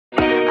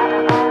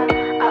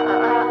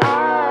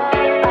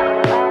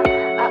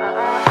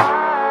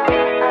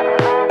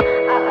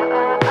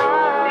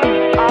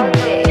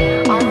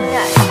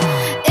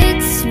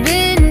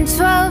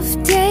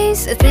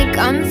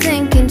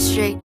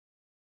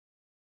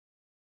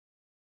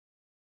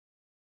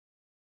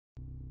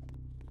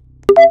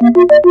Who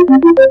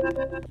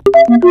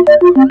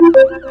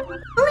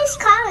is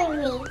calling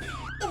me?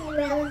 It's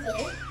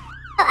Rosie.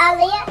 Oh,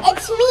 Aliyah,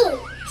 it's me,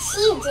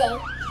 CJ.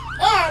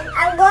 And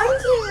I'm going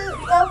to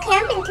go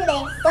camping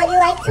today. Would you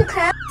like to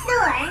come?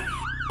 Sure.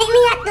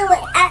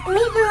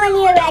 Meet me when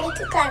you're ready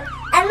to come.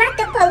 I'm at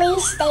the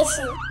police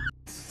station.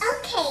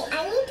 Okay, I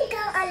need to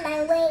go on my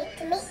way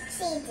to meet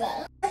CJ.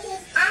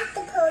 He's at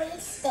the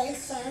police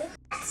station.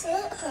 Let's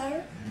meet him.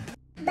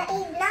 But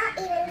he's not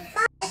even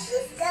far. Let's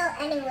just go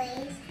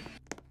anyways.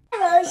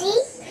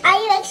 Rosie, are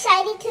you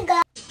excited to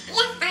go?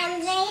 Yes,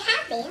 I'm very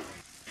happy.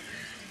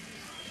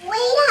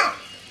 Wait up.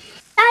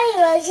 Sorry,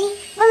 Rosie,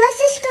 but let's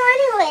just go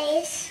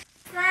anyways.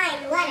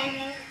 Fine,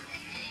 whatever.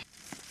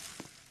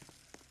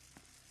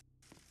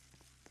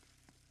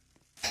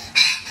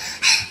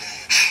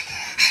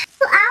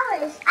 2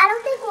 hours. I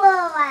don't think we'll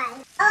arrive.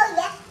 Oh,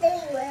 yes, we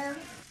will.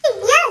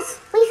 Yes,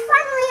 we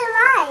finally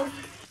arrived.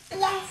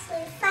 Yes, we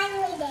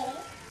finally did it.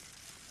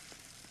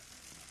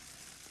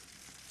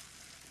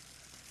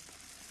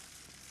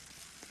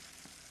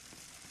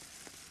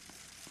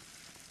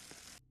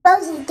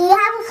 Rosie, do you have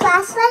a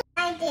flashlight?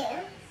 I do.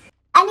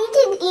 I need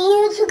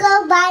you to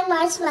go buy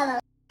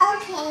marshmallows.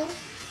 Okay.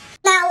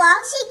 Now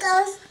while she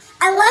goes,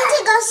 I'm going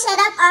to go set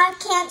up our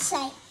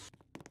campsite.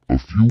 A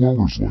few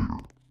hours later.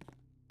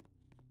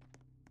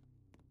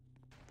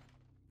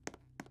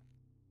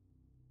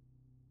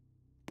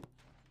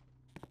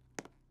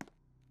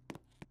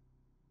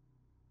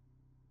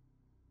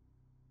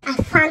 I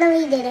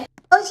finally did it.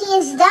 Rosie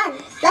is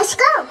done. Let's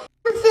go.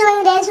 I'm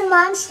feeling there's a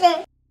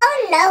monster.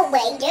 Oh, no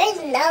way.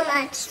 There's no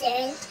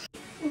monsters.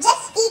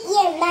 Just eat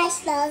your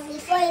marshmallows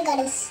before you go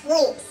to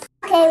sleep.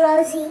 Okay,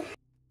 Rosie.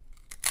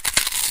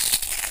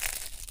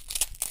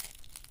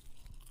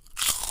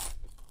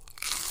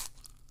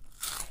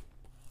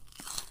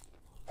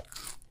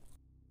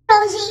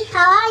 Rosie,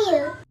 how are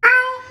you? Hi,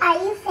 are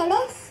you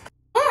finished?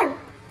 I am.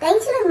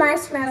 Thanks for the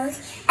marshmallows.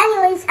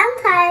 Anyways, I'm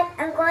tired.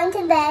 I'm going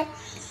to bed.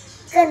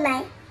 Good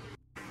night.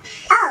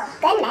 Oh,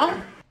 good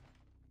night.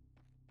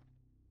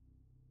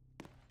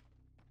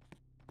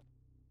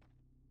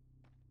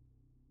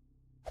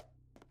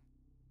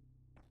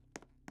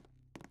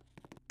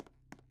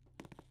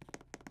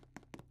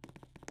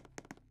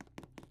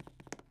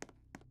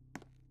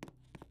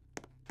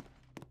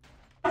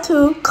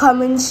 Two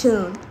coming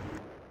soon.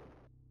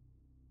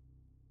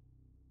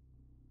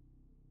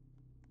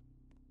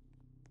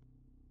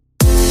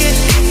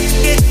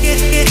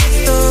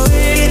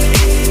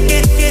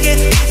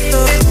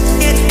 Get